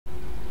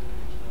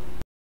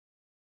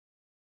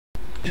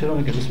شروع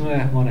میکنم. بسم الله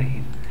الرحمن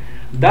الرحیم.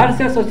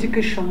 درس اساسی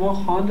که شما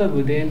خوانده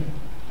بودین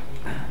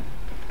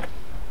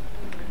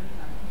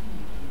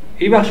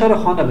این بخش رو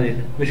خوانده بودین،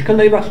 مشکل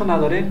در این بخش رو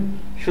ندارین.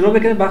 شروع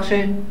میکنیم بخش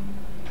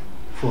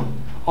فون.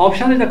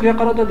 آپشن در کجا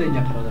قرار داده؟ اینجا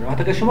قرار داره.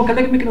 وقتی که شما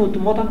کلیک میکنید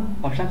اتوماتاً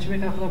آپشن چی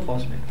میکنه؟ خودم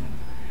پاس میکنه.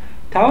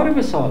 طور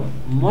مثال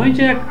ما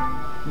اینجا یک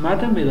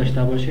متن می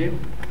داشته باشیم.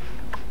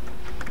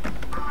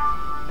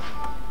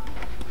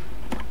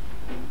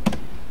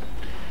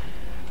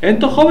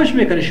 انتخابش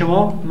میکنید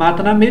شما،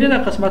 متن میره در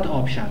قسمت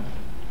آپشن.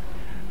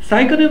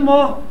 سعی کنید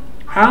ما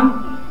هم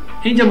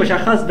اینجا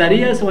مشخص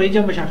دری است و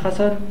اینجا مشخص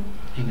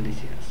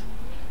انگلیسی است.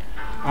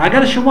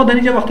 اگر شما در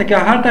اینجا وقتی که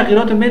هر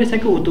تغییرات میرسه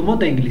که اتومات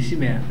در انگلیسی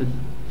میاد،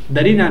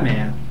 دری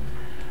نمیاد.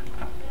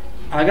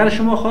 اگر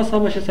شما خواسته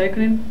باشه سعی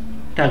کنید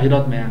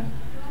تغییرات میاد.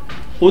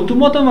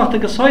 اتومات هم وقتی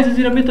که سایز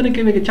زیرا میتونه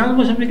که میگه چند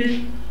باشه، میگه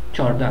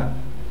 14.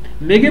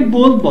 میگه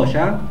بولد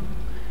باشه،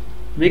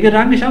 میگه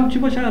رنگش هم چی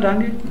باشه؟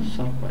 رنگ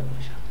صاف باید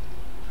باشه.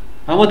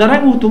 اما در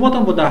رنگ اتومات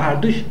هم با در هر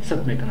دوش ست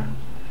میکنه.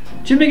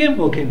 چی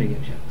میگیم؟ اوکی میگیم.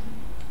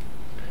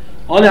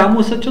 حالا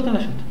همون ست شده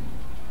نشد.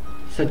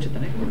 ست شده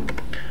نه.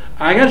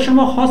 اگر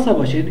شما خواسته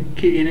باشید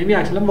که اینمی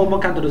اصلا با ما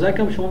کنترل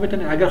کنیم، شما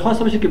میتونید اگر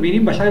خواسته باشید که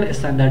ببینیم به شکل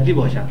استانداردی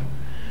باشه.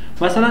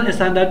 مثلا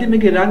استانداردی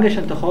میگه رنگش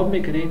انتخاب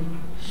میکنید.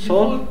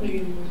 سال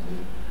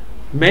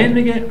من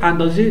میگه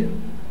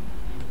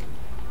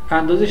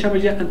اندازش هم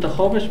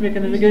انتخابش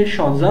میکنه، میگه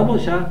 16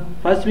 باشه،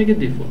 پس میگه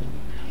دیفولت.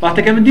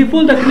 وقتی که من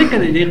دیفولت کلیک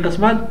کنید این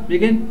قسمت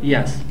میگین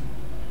یس.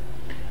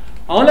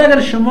 حالا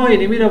اگر شما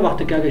اینمی رو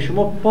وقتی که اگر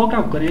شما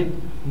پاکم کنید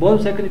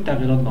باز سعی کنید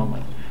تغییرات نامد.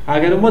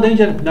 اگر ما در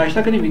اینجا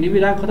نشته کنیم اینمی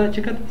رنگ خدا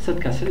چقدر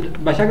ست کسی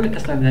به شکل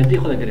استانداردی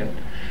خدا گرفت.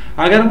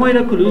 اگر ما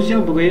اینو کلوزی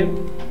هم بگوییم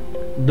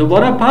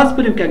دوباره پاس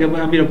بریم که اگر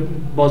همین رو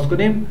باز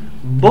کنیم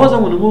باز هم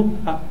اونمو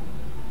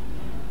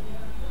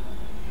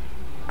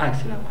عکس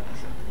العمل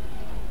است.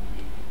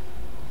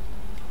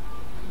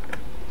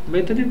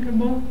 میتونیم که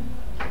ما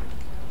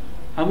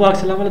همون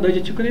عکس العمل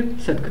دایجه چی کنیم؟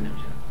 ست کنیم.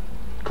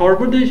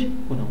 کاربردش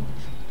اونم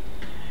است.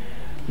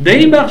 در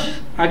این بخش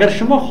اگر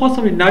شما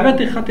خواستم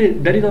نوبت خط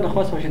دری دانه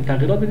خواست باشین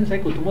تغییرات بدین، سعی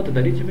اتومات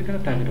دری چی میکنه؟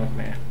 تغییرات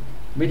میاد.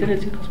 میتونید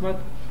این قسمت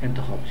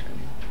انتخابش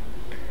کنید.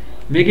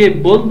 میگه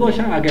بولد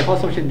باشه، اگه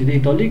خواسته باشین دیده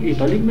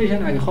ایتالیک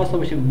میشن، اگه خواسته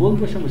باشین بولد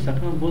باشه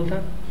مستقیما بولد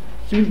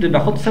چی به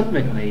خود ست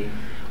میکنه.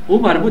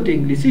 او مربوط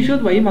انگلیسی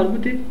شد و این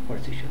مربوط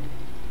فارسی شد.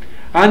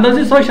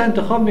 اندازه سایز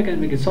انتخاب میکنه،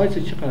 میگه سایز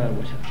چه قرار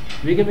باشه،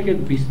 میگه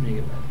 20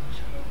 میگه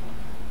باشه.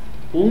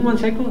 اون من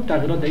سعی کنم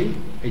تغییرات این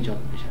ایجاد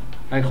میشه.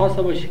 اگه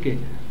خواسته باشه که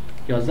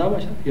 11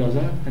 باشه 11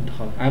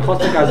 انتخاب. اگه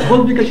خواسته که از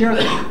بولد بکشه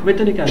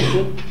میتونه که از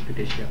بولد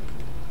بکشه.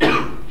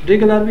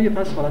 ریگولار میگه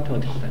پس حالت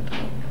عادی خود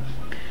انتخاب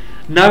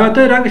میکنه.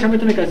 نوبتای رنگش هم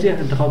میتونه که از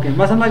انتخاب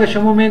کنه. مثلا اگه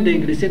شما من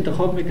انگلیسی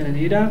انتخاب میکنین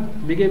ایرا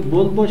میگه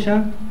بولد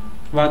باشه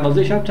و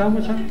اندازه‌ش هم چند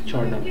باشه؟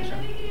 14 باشه.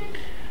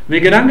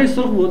 میگه رنگ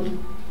سرخ بود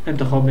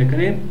انتخاب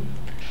میکنیم،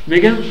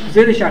 میگن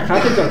زیرش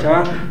خط ایجاد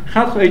شد.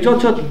 خط ایجاد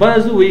شد بعد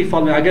از او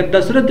ایفال میشه. اگر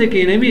در صورتی که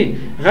اینمی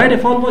غیر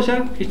فعال باشه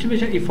هیچ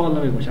میشه ایفال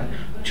نمی باشه.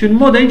 چون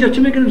ما در اینجا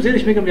چی میگیم؟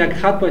 زیرش میگم یک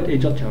خط باید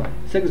ایجاد شود.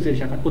 سگ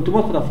زیرش خط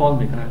اتومات خود فعال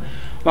میکنه.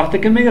 وقتی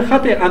که میگه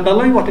خط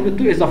اندرلاین وقتی که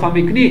تو اضافه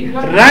میکنی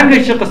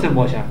رنگش چه قسم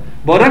باشه؟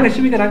 با رنگش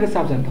میگه رنگ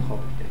سبز انتخاب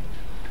میکنی.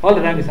 حالا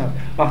رنگ سبز.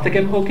 وقتی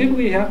که اوکی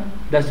بگی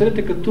در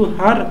صورتی که تو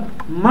هر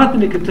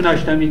متنی که تو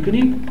نوشته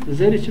میکنی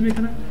زیرش چی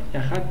میکنه؟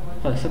 یک خط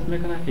خلاص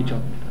میکنه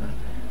ایجاد میکنه.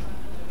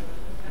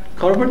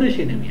 کاربردش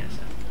اینمی است.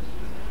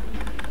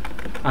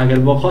 اگر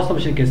با خواسته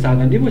باشه که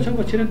سرگندی باشه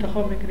با چی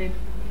انتخاب میکنید؟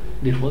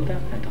 دیفولت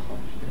انتخاب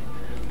میکنید.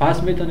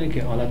 پس میتونید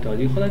که حالت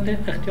عادی خودت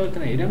اختیار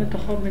کنید. اینم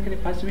انتخاب میکنید،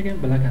 پس میگیم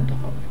بلک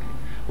انتخاب میکنید.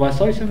 و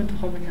سایز هم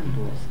انتخاب میکنید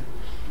درست.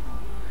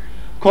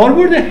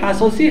 کاربرد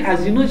حساسی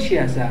از اینو چی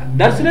هست؟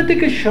 در صورتی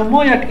که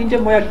شما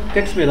اینجا ما یک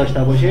تکست می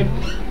داشته باشیم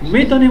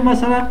میتونیم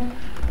مثلا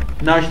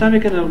نوشته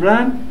میکنیم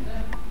رن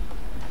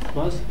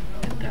باز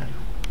انتر.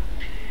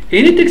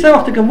 اینی تکست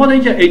وقتی که ما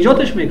اینجا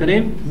ایجادش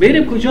میکنیم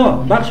بریم کجا؟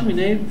 بخش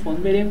مینیم فون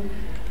بریم.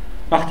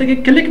 وقتی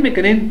که کلیک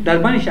میکنین در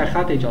بینش یک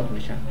خط ایجاد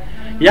میشه.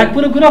 یک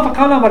پاراگراف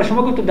قبلا برای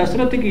شما گفتم در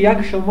صورتی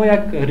که شما یک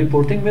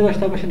ریپورتینگ می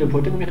داشته باشین،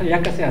 ریپورتینگ میخواد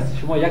یک کسی از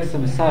شما یک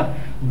سمستر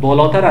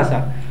بالاتر است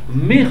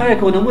میخواد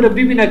که اونمو رو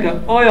ببینه که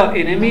آیا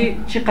اینمی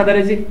چقدر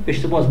از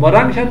اشتباه است. با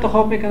رنگش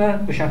انتخاب میکنه،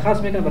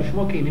 مشخص میکنه برای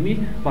شما که اینمی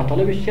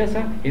مطالبش چی است،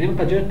 اینمی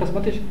کجای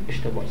قسمتش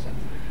اشتباه است.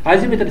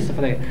 از این میتونید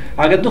استفاده کنید.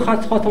 اگر دو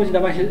خط خواسته باشید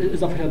در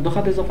اضافه شد دو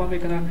خط اضافه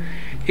میکنه.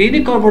 اینی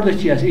کاربردش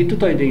چی است؟ این دو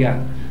تا دیگه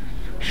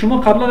شما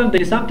قبلا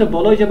در سمت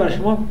بالای جا برای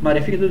شما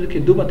معرفی کرده که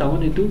دو با توان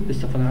دو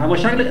استفاده. اما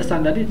شکل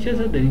استانداردی چیه در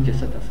این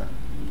جلسه است.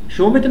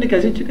 شما میتونید که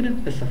از این چی کنید؟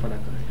 استفاده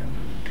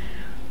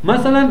کنید.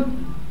 مثلا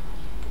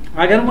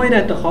اگر ما این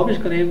انتخابش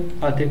کنیم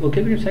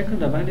اوکی بگیم سعی کنیم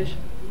در بینش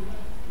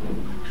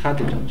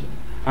خط ایجاد شد.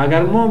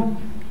 اگر ما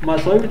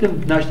مساوی بدیم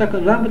نشته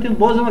کنیم رنگ بدیم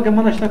باز هم اگر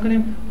ما نشته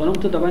کنیم اونم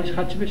تو در بینش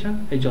خط چی بشن؟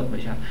 ایجاد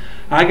بشن.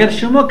 اگر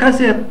شما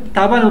کسی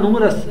طبعا اونم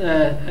رو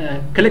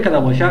کلیک کرده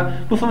باشه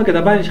بفهمه که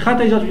در بینش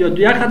خط ایجاد یا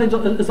یک خط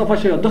اضافه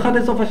شد یا دو خط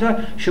اضافه شد،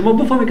 شما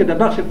بفهمید که در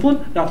بخش فون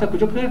رفته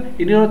کجا کنه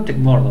اینی رو تک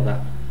مار داده.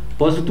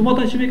 باز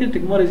اتوماتون چی میکنی؟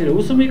 تکمار زیر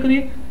وصل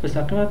میکنی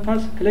مستقیما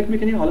پس کلیک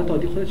میکنی حالت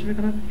عادی خودت چی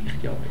میکنن؟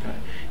 اختیار میکنن.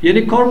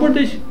 یعنی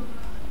کاربردش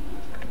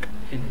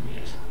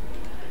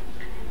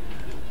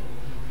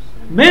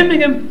من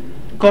میگم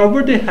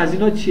کاربرد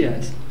هزینه چی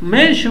است؟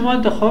 من شما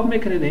انتخاب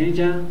میکنید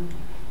اینجا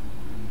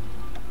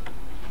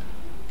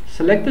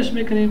سلکتش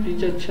میکنیم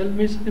اینجا 40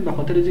 میرسونیم به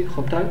خاطر اینکه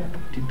خوبتر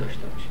دید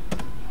داشته باشیم.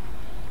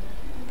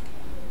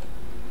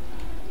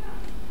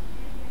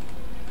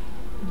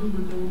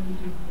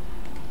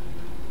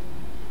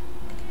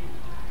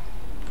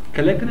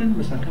 کلیک کنین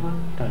مستقیما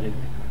تغییر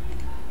میکنه.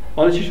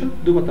 حالا چی شد؟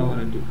 2 به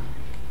توان 2.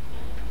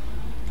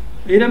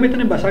 اینا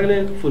میتونیم به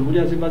شکل فرمولی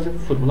از این بعضی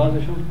فرمولا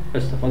ازشون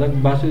استفاده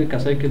کنیم. بحث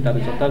کسایی که در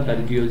زیادتر در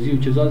ریاضی و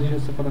چیزا ازش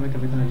استفاده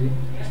میکنن میتونن از این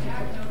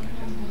استفاده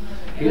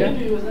کنن.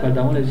 اینا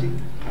بردمان از این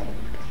قرار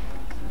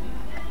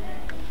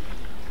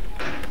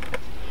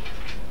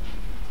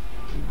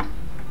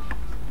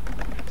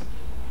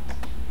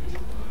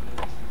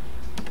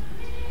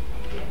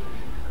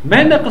میده.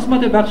 من در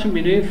قسمت بخش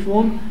منوی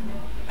فون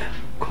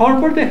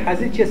کاربرد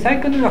هزینه چیه؟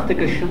 سعی کنید وقتی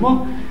که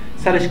شما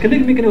سرش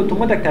کلیک میکنید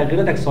اتومات یک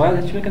تغییرات یک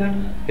سایه چی میکنن؟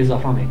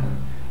 اضافه میکنن.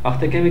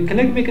 وقتی که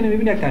کلیک میکنید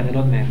میبینید یک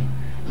تغییرات میاد.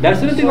 در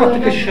صورتی وقتی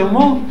که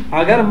شما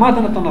اگر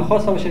متنتون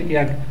خواسته باشه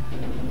که یک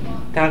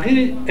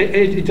تغییر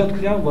ایجاد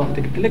کنید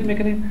وقتی که کلیک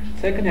میکنید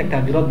سعی کنید یک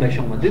تغییرات به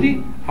شما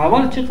دیدی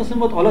اول چه قسم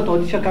بود حالت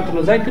عادیش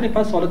کنترل زد کنید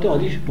پس حالت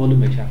عادیش معلوم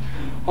میشه.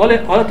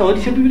 حالت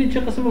عادیش ببینید چه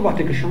قسم بود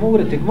وقتی که شما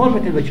ور تکمار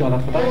میتونید به چه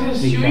حالت خدا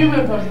میشه.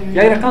 یک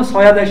رقم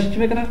سایه داشت چی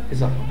میکنه؟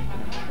 اضافه میکنه.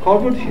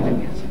 کاربردش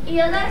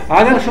اینه.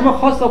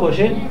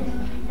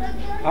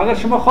 اگر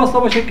شما خواسته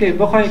باشه که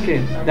بخواید که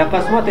در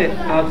قسمت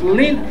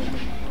اوتلاین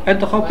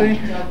انتخاب کنید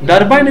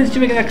در بین از چی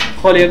میگن یک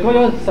خالیگاه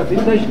یا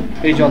سفیدش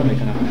ایجاد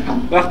میکنه.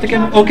 وقتی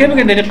که اوکی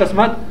میگن در این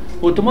قسمت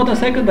اتومات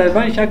سعی کن در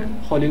بین یک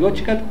خالیگاه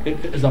چیکار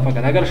اضافه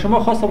کنه. اگر شما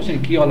خواسته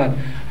باشین کی حالت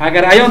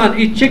اگر عیانا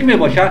این چک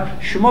میباشه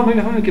شما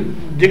میفهمید که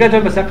دیگه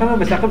جای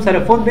مستقیم سر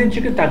فون بین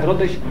چک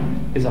تغییراتش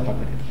اضافه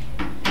کنید.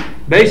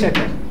 به این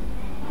شکل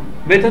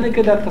میتونید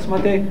که در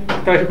قسمت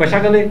به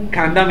شکل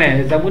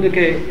کندم زمانی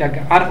که یک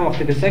حرف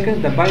وقتی که سکن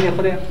در بین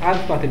خود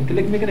حرف وقتی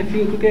کلیک میکنه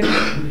فیل که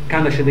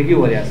کنده شدگی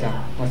وری هست.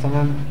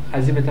 مثلا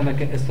از این میتونه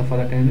که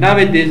استفاده کنید.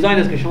 نوع دیزاین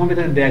است که شما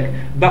میتونید در یک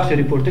بخش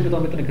ریپورتینگ که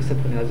میتونید که ست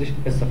کنید ازش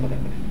استفاده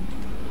کنید.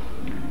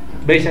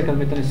 به این شکل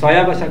میتونید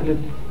سایه به شکل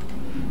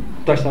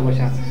داشته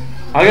باشن.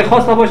 اگر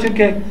خواسته باشید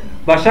که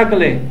به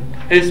شکل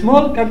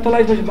اسمال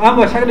کپیتالایز باشه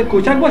اما به شکل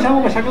کوچک باشه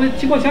اما به شکل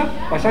چی باشه؟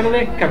 به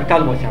شکل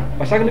کپیتال باشه.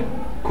 به شکل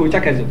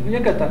کوچک از اون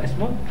یک تا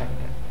اسمال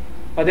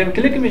بعدم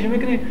کلیک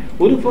میکنی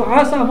حروف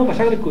اصلا اما به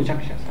شکل کوچکش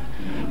هست.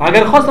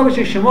 اگر خواسته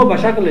باشه شما به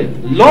شکل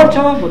لارج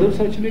هم با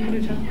درست چی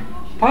میکنید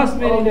پس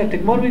میرید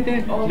تکمار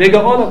میده میگه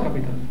آلا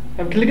کپیتال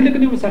هم کلیک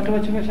کنید مستقیما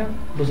چی میشه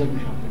بزرگ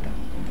میشه.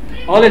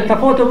 حالا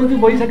تفاوت وجود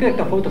با این که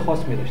تفاوت خاص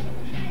می داشته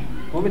باشه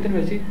ما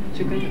میتونیم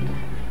چی کنیم.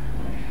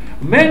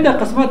 من در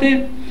قسمت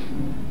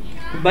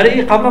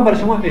برای قبلا برای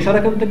شما اشاره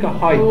کردم که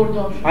های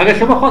اگر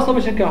شما خواسته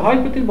باشین که های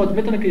بتین باز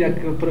میتونه که یک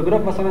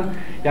پروگرام مثلا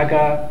یک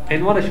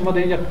عنوان شما در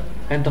اینجا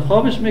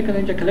انتخابش میکنین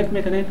اینجا کلیک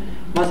میکنین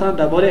مثلا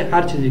درباره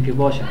هر چیزی که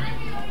باشه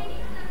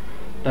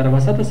در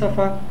وسط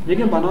صفحه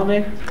میگیم به نام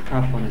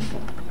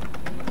افغانستان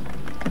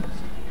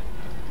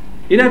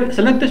اینا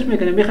سلکتش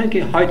میکنین میخواین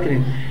که هاید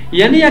کنین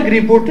یعنی یک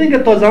ریپورتینگ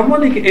تا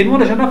زمانی که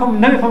عنوانش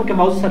نمیفهم که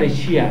موضوع سر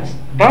چی است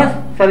بس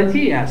سر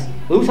چی است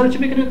او سر چی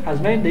میکنید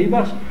از من در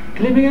بخش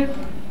کلیک میکنین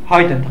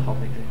هاید انتخاب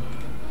میکنید.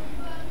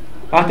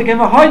 وقتی که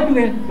ما هاید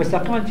میگیم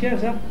مستقیما چی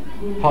هست؟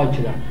 هاید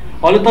شده.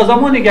 حالا تا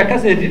زمانی که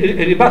کسی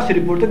بخش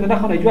ریپورتینگ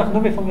نخونه هیچ وقت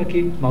نمیفهمه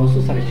که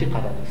موضوع سر چی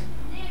قرار است.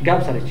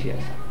 گپ سر چی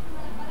است.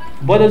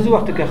 بعد از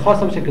وقتی که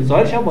خاصه باشه که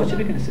ظاهر شه با چی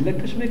میکنه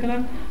سلکتش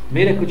میکنن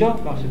میره کجا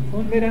بخش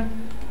فون میره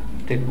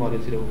تکمال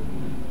زیر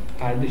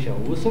اردش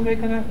او وصل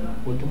میکنه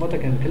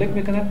اتوماتیک کلیک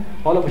میکنه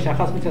حالا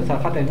مشخص میشه سر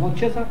خط عنوان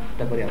چی است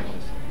درباره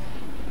افغانستان.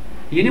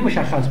 یعنی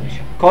مشخص میشه.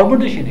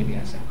 کاربردش اینه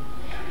میاسه.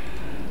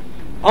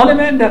 حالا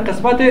من در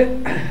قسمت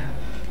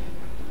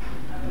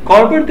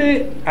کاربرد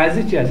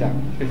از چی هستم؟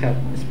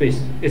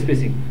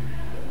 اسپیسینگ.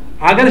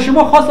 اگر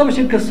شما خواسته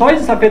باشید که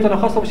سایز صفحه‌تون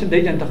خواسته باشید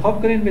دیگه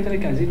انتخاب کنین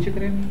میتونید که از این چی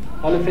کنین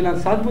حالا فعلا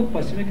 100 بود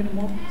پس میکنیم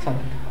ما 100 انتخاب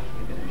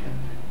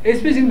کنیم.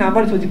 اسپیسینگ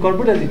نمبر تو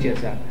کاربرد از چی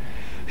هست؟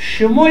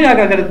 شما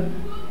اگر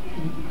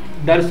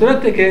در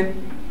صورتی که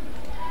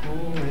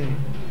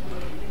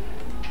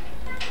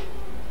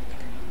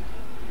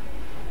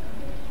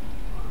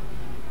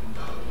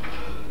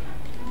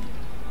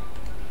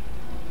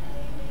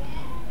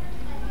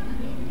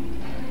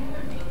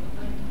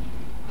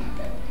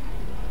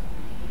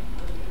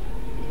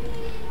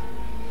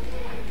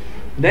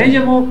در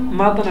اینجا ما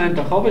متن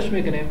انتخابش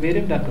میکنیم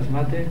میریم در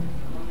قسمت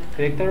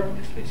کاراکتر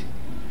اسپیسینگ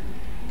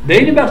در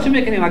این بخش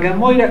میکنیم اگر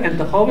ما ایره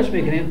انتخابش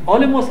میکنیم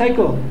حالا ما سعی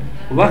کن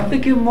وقتی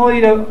که ما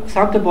ایره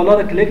سمت بالا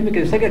را کلیک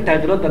میکنیم سعی کن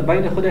تغییرات در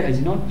بین خود از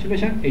اینا چی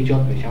بشن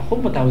ایجاد بشه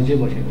خوب متوجه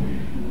باشید.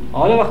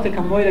 حالا وقتی که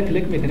ما ایره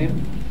کلیک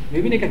میکنیم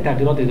میبینید که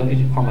تغییرات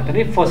آمد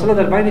یعنی فاصله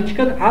در بین چی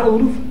کرد هر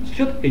حروف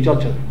شد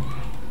ایجاد شد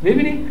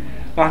میبینید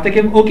وقتی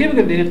که اوکی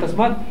میگم در این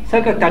قسمت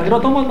سعی کن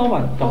تغییرات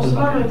آمد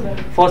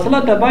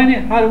فاصله در بین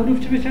هر حروف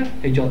چی بشه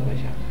ایجاد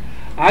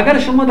بشه. اگر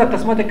شما در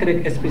قسمت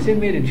کرک اسپیسی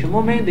میرین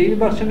شما می در این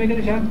بخش چه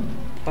میکنید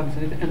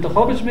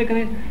انتخابش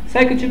میکنید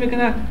سعی کنید چی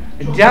میکنه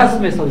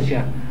جذب مثال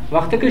شه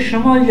وقتی که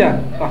شما اینجا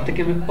وقتی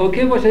که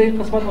اوکی باشه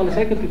این قسمت حالا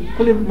سعی کنید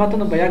کل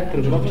متن به یک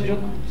پاراگراف شد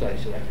ظاهر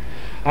شده.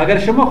 اگر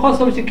شما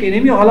خواسته باشید که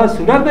اینمی حالت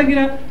صورت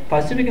نگیره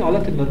پس میگین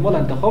حالت نرمال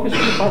انتخابش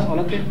کنید پس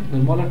حالت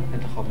نرمال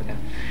انتخاب میکنید.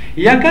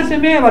 یک کسی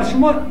میبر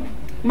شما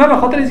من به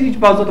خاطر این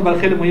موضوعات برای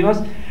خیلی مهم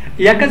است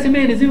یک کسی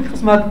می از این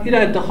قسمت این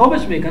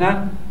انتخابش میکنه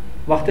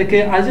وقتی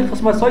که از این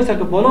قسمت سایز که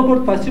بالا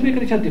برد پس چی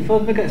میکنه چند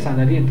دیفالت میکنه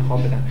استانداردی انتخاب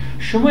بدن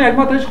شما یک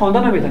متنش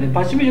خواندن نمیتونید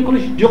پس چی میشه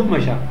کلش جوق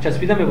میشه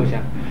چسبیده میباشه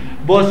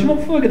باز شما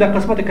فهمید که در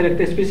قسمت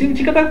کاراکتر اسپیسیفیک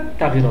چی کردن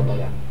تغییرات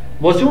دادن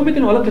باز شما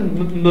میتونید حالت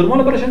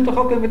نرمال برش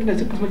انتخاب کنید میتونید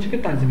از این قسمت چی که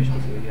تنظیمش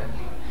کنید.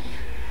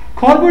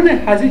 کاربرد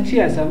هزینه چی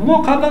هست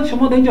ما قبلا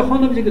شما در اینجا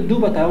خواندم که 2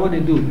 به توان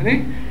 2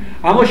 نه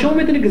اما شما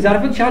میتونید که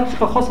ظرفیت شاید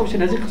خاص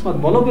باشه از این قسمت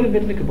بالا برید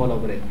میتونید که بالا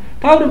برید.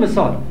 طور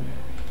مثال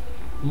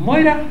ما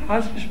را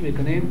حذفش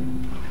میکنیم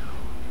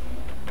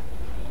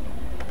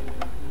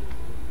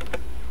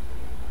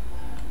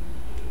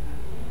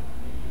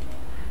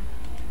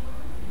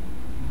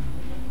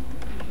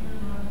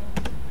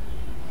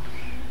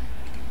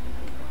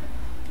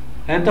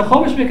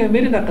انتخابش میکنیم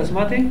میرید در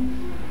قسمت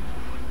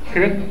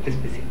کرک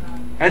اسپیسی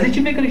از این چی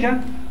میکنید شد؟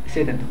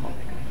 سید انتخاب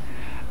میکنیم.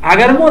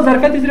 اگر ما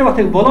ظرفیت زیر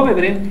وقتی بالا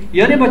ببریم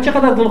یعنی با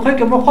چقدر دلخواهی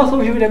که ما خاص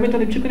باشه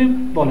میتونیم چی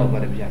کنیم بالا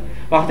بریم جا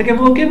وقتی که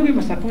ما اوکی بگیم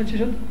مستقیما چی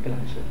شد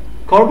بلند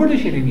شد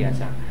کاربردش اینی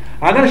هست.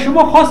 اگر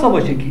شما خواسته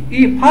باشه که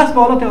این پس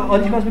به حالت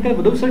عادی پس میکنه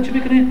با دو سر چی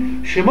میکنه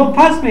شما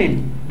پس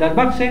میین در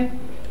بخش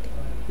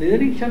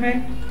لیدری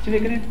چی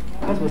میکنه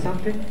پس به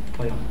سمت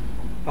پایان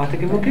وقتی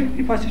که ممکن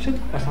این پس شد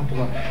به سمت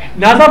پایان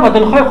نظر با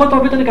دلخواه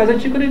خودتون میتونید که از این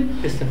چی کنید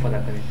استفاده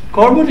کنید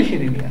کاربردش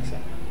اینی هست.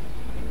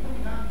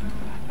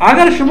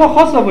 اگر شما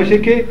خواسته باشه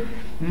که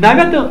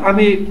نگه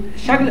امی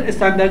شکل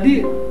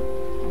استانداردی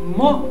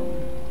ما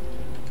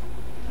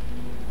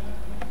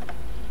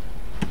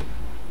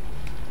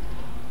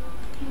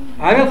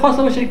اگر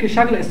خواسته باشه که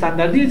شکل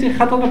استانداردی از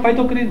خط رو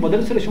پیدا کنید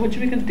مدل سر شما چی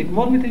میکنید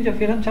تکمال میتونید اینجا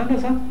فعلا چند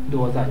هست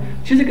 12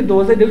 چیزی که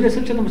 12 دیوید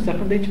سر چند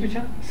مستقیم دیگه چی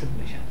میشه 0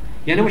 میشه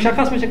یعنی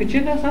مشخص میشه که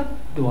چند هست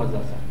 12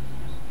 هست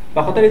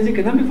به خاطر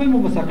اینکه که نمیفهمیم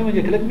مستقیم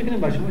اینجا کلیک میکنیم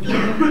برای شما چی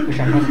میشه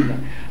مشخص میشه.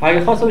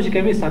 اگر خواسته باشه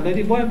که می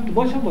استانداردی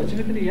باشه با چی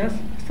میکنید یس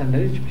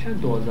استانداردی چی میشه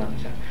 12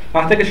 میشه.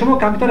 وقتی که شما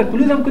کامپیوتر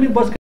کلوز هم کنید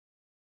باز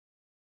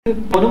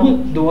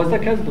خانم 12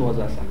 که از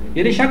 12 است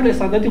یعنی شکل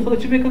استانداردی خود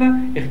چی میکنه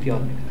اختیار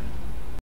میکنه.